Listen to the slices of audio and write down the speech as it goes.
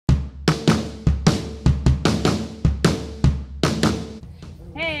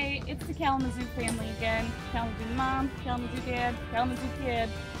Hi, it's the Kalamazoo family again. Kalamazoo mom, Kalamazoo dad, Kalamazoo kid.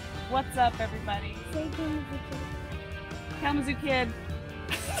 What's up, everybody? Say Kalamazoo kid.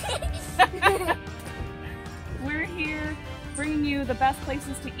 We're here bringing you the best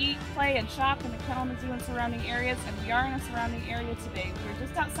places to eat, play, and shop in the Kalamazoo and surrounding areas, and we are in a surrounding area today. We're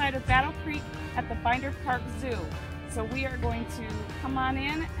just outside of Battle Creek at the Binder Park Zoo. So we are going to come on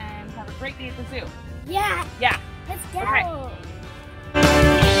in and have a great day at the zoo. Yeah! Yeah! Let's go! Okay.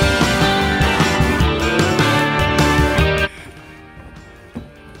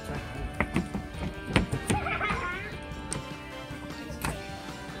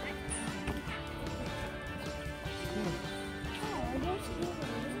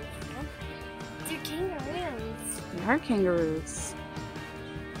 They're kangaroos. They are kangaroos.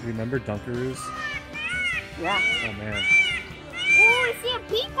 Remember Dunkaroos? Yeah. Oh man. Oh, I see a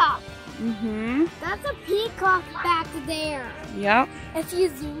peacock. Mm-hmm. That's a peacock back there. Yep. If you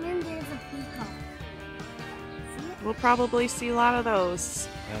zoom in, there's a peacock. See it? We'll probably see a lot of those.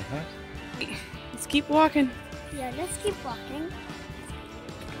 Uh-huh. Let's keep walking. Yeah, let's keep walking.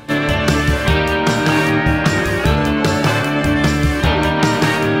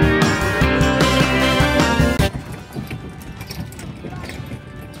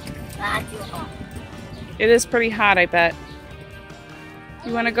 It is pretty hot, I bet.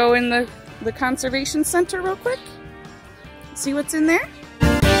 You want to go in the conservation center real quick? See what's in there?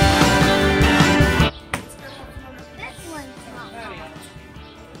 This one's not hot.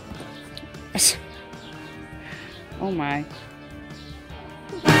 Oh my.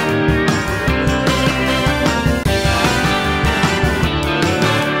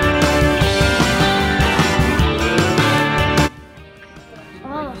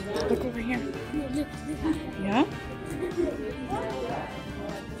 Oh, Look over here. Yeah?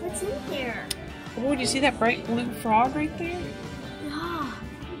 what's in here? Oh, do you see that bright blue frog right there? Yeah.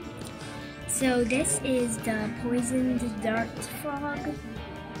 So this is the poisoned dart frog.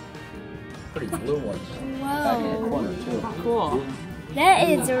 Pretty blue one. Whoa. Cool. That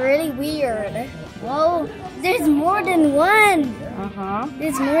is really weird. Whoa, there's more than one. Uh-huh.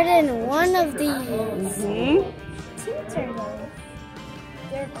 There's more than one of these. Mm-hmm. Sea turtles.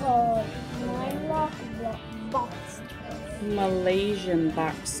 They're called lilac box turtles. Malaysian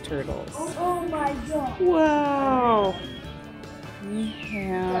box turtles. Oh my god. Wow. We The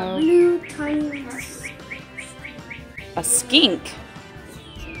have blue tiny. a skink.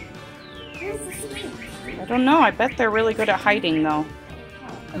 Here's the snake. I don't know. I bet they're really good at hiding though.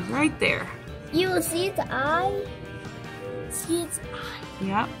 Right there. You will see its eye. See its eye.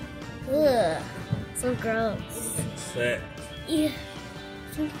 Yep. Ugh. So gross. Sick. Yeah.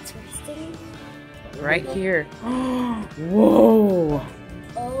 I think it's resting. Right here. Whoa.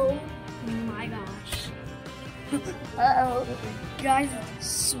 Oh my gosh. Uh-oh. Guys,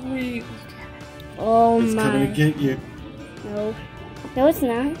 Sweet. oh It's my. coming to get you. No. No, it's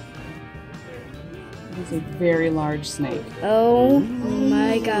not. It's a very large snake. Oh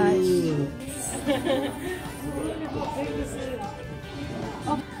my gosh. Ooh.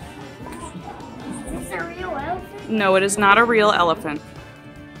 Is this a real elephant? No, it is not a real elephant.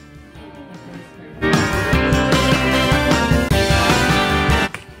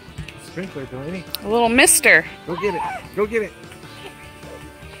 Sprinkler, Delaney. A little mister. Go get it. Go get it.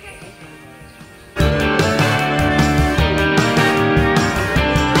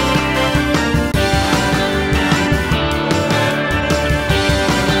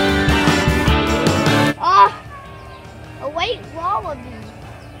 Oh! A white wallaby.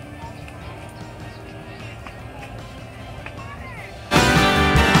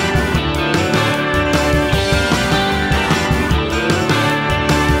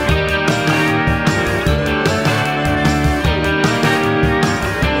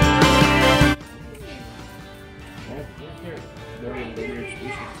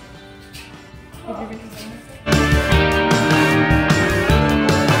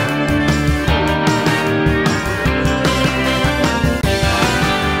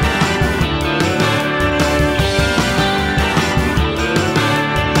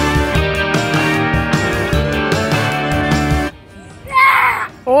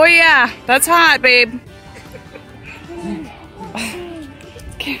 Oh yeah, that's hot, babe.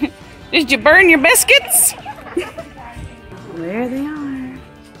 Did you burn your biscuits? There they are.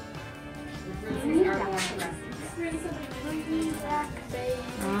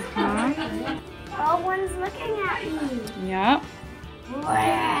 Uh-huh. Oh, one's looking at me. Yep.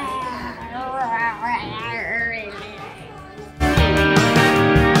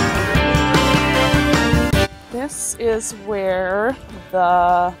 This is where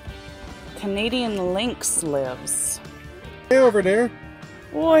the Canadian lynx lives. Hey, over there.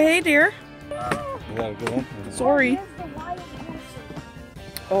 Oh, hey, dear. Is that a good one? Sorry. Here's the wild horses.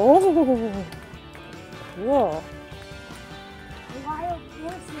 Oh, cool. The wild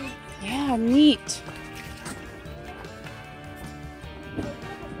horses. Yeah, neat.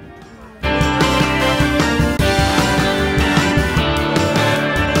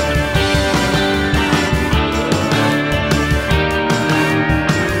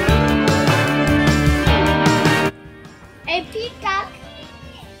 A peacock.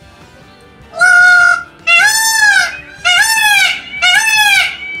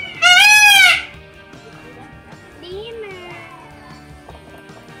 Lemur.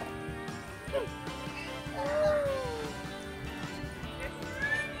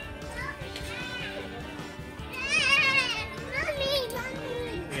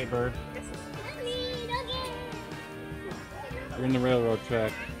 Hey, bird. Mommy, doggy. You're in the railroad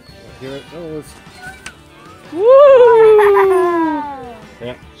track. Here it goes. Woo!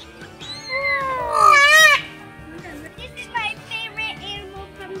 Yeah. This is my favorite animal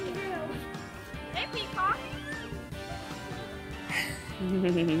from the zoo. Hey, peacock.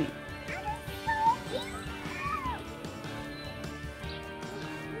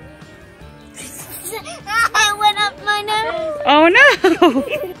 I went up my nose. Oh no!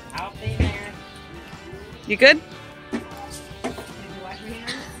 I'll be there. You good?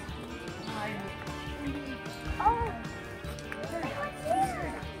 Oh.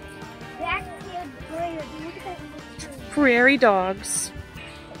 Backfield bird. Look at that. Prairie dogs.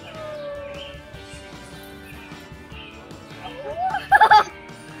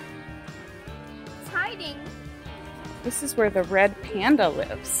 It's hiding. This is where the red panda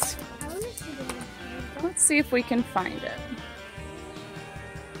lives. I want to see the red panda. Let's see if we can find it.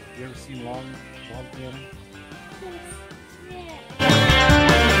 You ever seen long piano?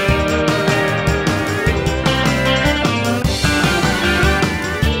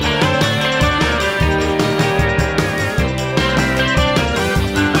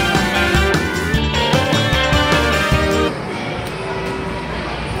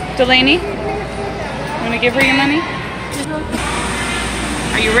 Delaney, you want to give her your money?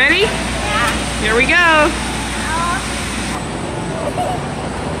 Are you ready? Yeah. Here we go.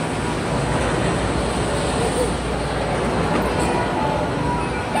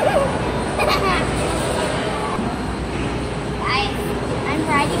 Guys, I'm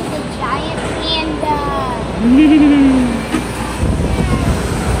riding the giant panda.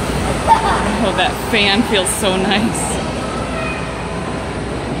 Oh, that fan feels so nice.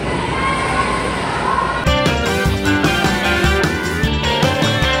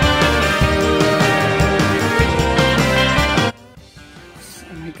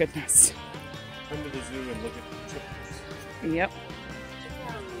 Oh my goodness. Come to the zoo and look at the chickens. Yep.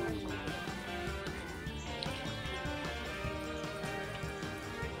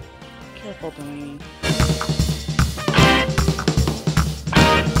 Careful, Delaney.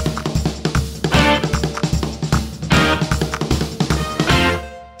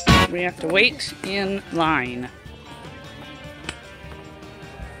 We have to wait in line.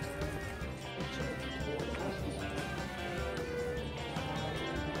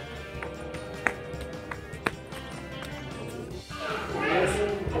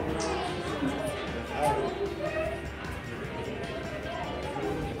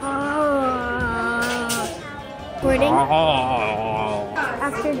 Recording. Oh.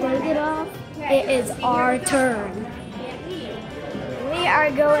 After they get off, it is our turn. We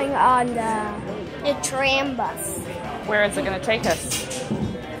are going on the tram bus. Where is it going to take us?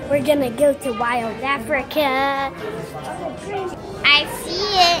 We're gonna go to Wild Africa. I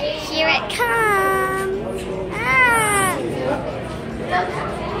see it. Here it comes. Ah.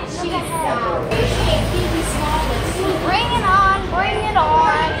 Bring it on. Bring it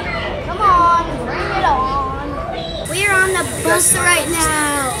on. Come on. Bring it on. We're on the bus right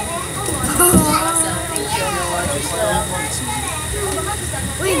now.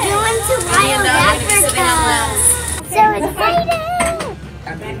 We're going to Wild Africa. So excited!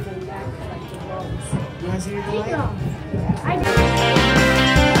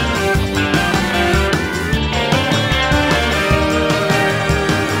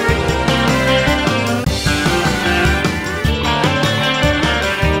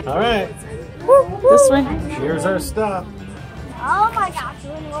 All right. This way? Here's our stop. Oh my gosh,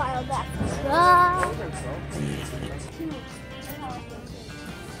 we're in Wild Africa.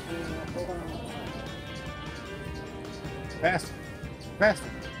 Faster. Faster.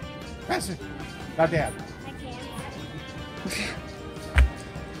 Faster. Not Dad.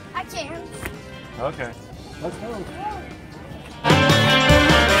 I can't. Okay. Let's go.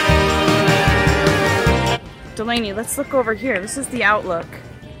 Delaney, let's look over here. This is the outlook.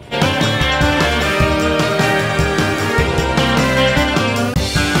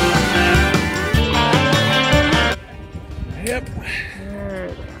 Yep. There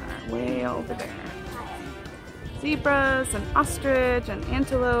they are, way over there. Zebras and ostrich and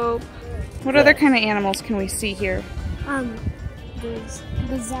antelope. What other kind of animals can we see here? There's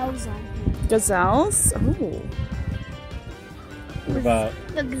gazelles on here. Gazelles? Oh. What about?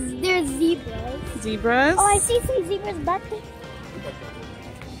 There's zebras. Zebras? Oh, I see some zebras back there.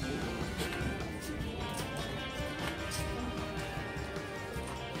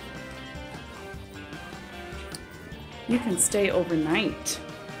 You can stay overnight.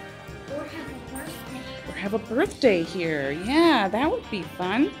 Or have a birthday. Or have a birthday here. Yeah, that would be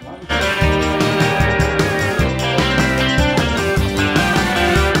fun.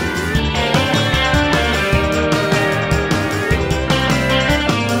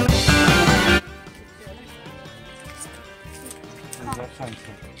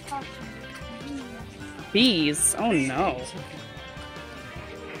 Bees? Oh no.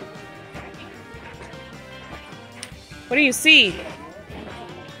 What do you see?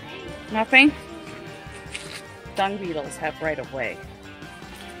 Nothing? Dung beetles have right of way.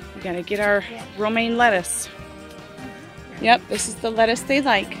 We gotta get our romaine lettuce. Yep, this is the lettuce they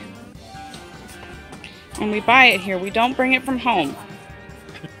like. And we buy it here. We don't bring it from home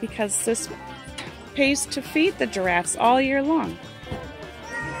because this pays to feed the giraffes all year long.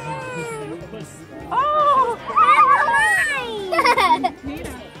 Oh!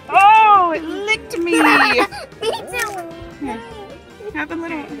 Oh, it licked me! Me too. Here, have a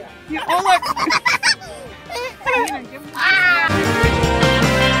little. Here, oh look!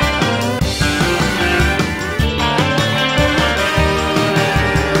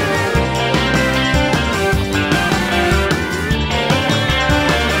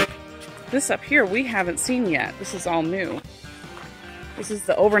 This up here we haven't seen yet. This is all new. This is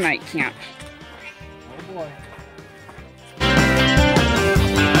the overnight camp. Oh boy.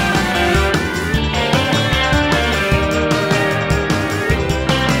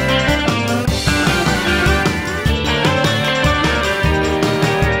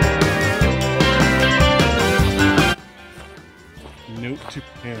 Note to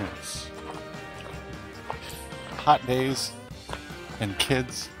parents. Hot days and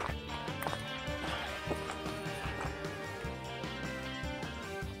kids.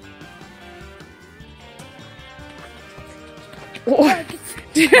 Oh.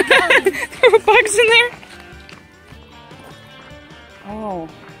 There were bugs in there? Oh,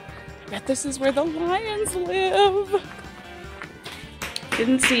 I bet this is where the lions live.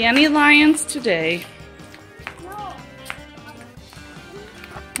 Didn't see any lions today.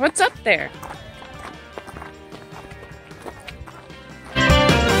 What's up there?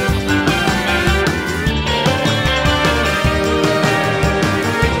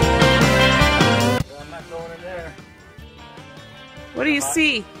 What do you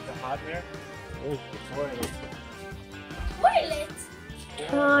see? The hot air? There's the toilet. Toilets?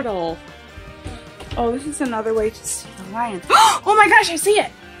 Turtle. Oh, this is another way to see the lion. Oh my gosh, I see it!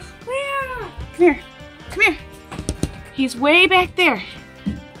 Where? Come here. Come here. He's way back there.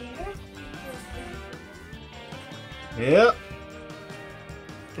 Yep.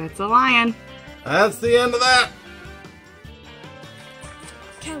 That's a lion. That's the end of that.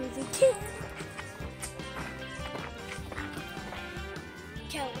 Kalamazoo Kid.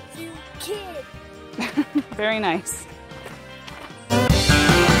 Kalamazoo Kid. Very nice.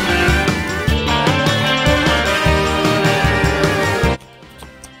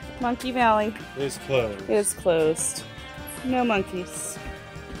 Monkey Valley It's closed. is closed. No monkeys.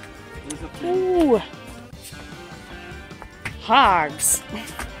 Ooh. Hogs.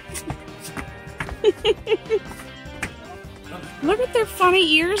 Look at their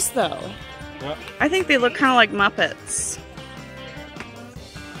funny ears though. Yep. I think they look kind of like Muppets.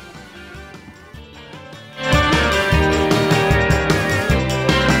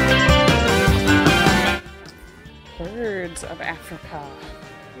 Birds of Africa.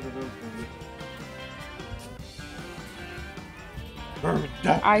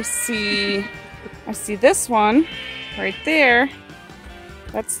 I see this one right there.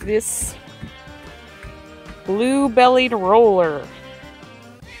 That's this blue-bellied roller.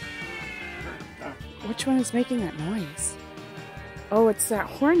 Which one is making that noise? Oh, it's that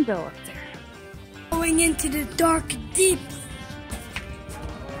hornbill up there. Going into the dark deeps.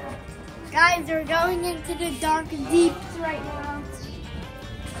 Guys, we're going into the dark deeps right now. It's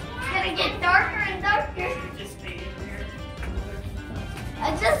gonna get darker and darker.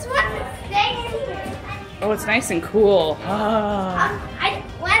 I just want to stay in here. Oh, it's nice and cool. Ah.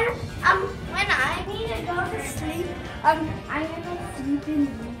 When I need to go to sleep, I'm gonna sleep in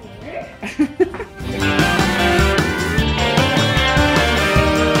here.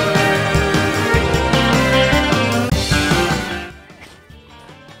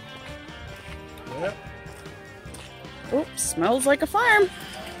 Yep. Oops, smells like a farm.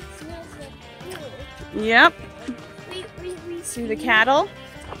 Smells like food. Yep. We See the cattle?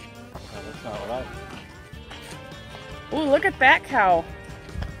 Oh, that's not what Ooh, look at that cow.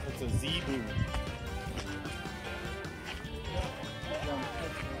 That's a zebu.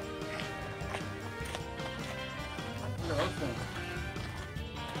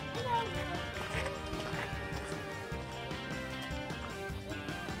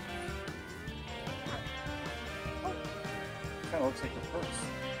 Kind of looks like a purse.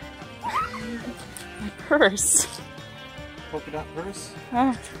 My purse. Polka dot purse?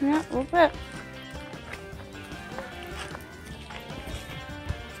 Oh, yeah, a little bit.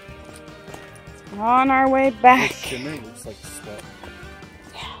 On our way back. This shimmer looks like sweat.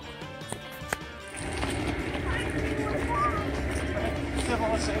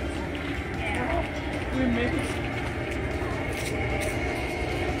 We made it.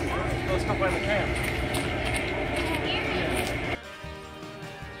 Let's go find the tram.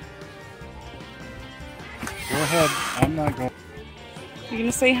 Go ahead. I'm not going. You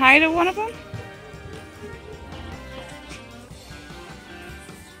gonna say hi to one of them?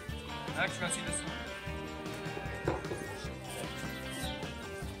 Alex, you want to see this one?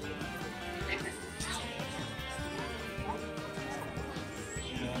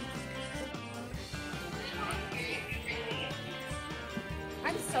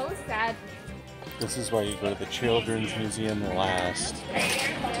 I'm so sad. This is why you go to the Children's Museum last.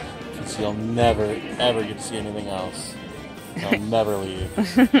 Because you'll never, ever get to see anything else. You'll never leave.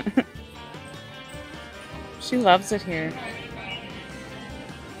 She loves it here.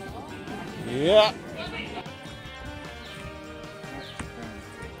 Yeah.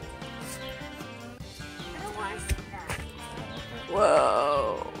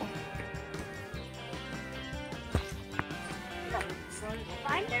 Whoa.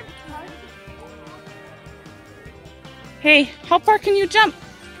 Hey, how far can you jump?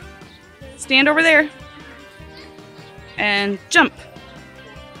 Stand over there. And jump.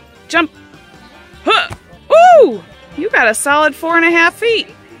 Jump. Huh. Ooh! You got a solid 4.5 feet.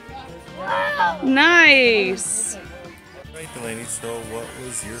 Nice. Right, Delaney, so what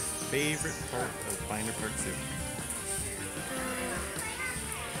was your favorite part of Binder Park Zoo?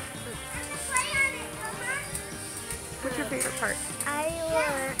 What's your favorite part?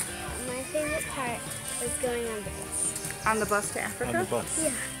 My favorite part was going on the bus. On the bus to Africa? On the bus.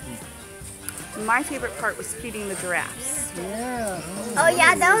 Yeah. My favorite part was feeding the giraffes. Yeah. Oh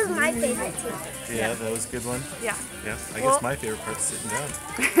yeah, that was my favorite too. Yeah, that was a good one. Yeah. Yeah, I Well- guess my favorite part's sitting down.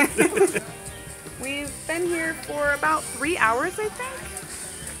 We've been here for about 3 hours, I think.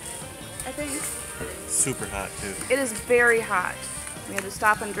 Super hot, too. It is very hot. We had to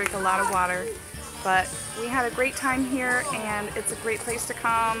stop and drink a lot of water. But we had a great time here, and it's a great place to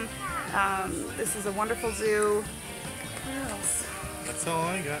come. This is a wonderful zoo. What else? That's all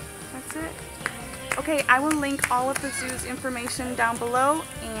I got. That's it. Okay, I will link all of the zoo's information down below,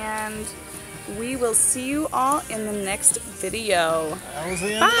 and we will see you all in the next video. That was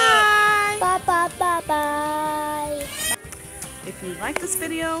the end of that. Bye! Bye bye bye bye. If you like this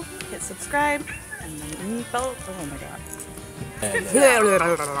video, hit subscribe, and then oh my god. And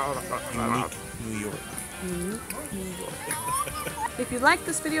New York. If you like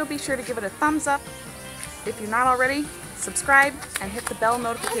this video, be sure to give it a thumbs up. If you're not already, subscribe and hit the bell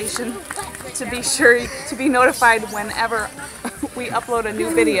notification to be sure to be notified whenever we upload a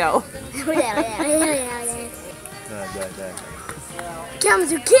new video.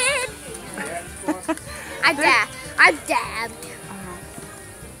 Kalamazoo kid. I dabbed.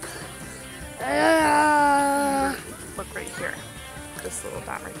 Look right here. This little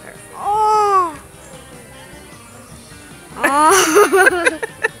dot right there. Oh.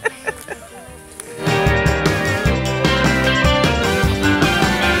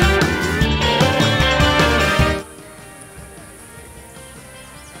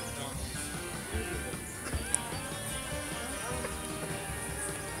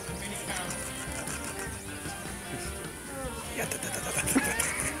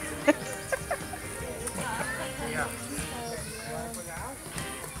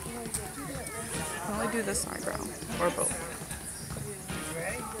 Only do this side, right?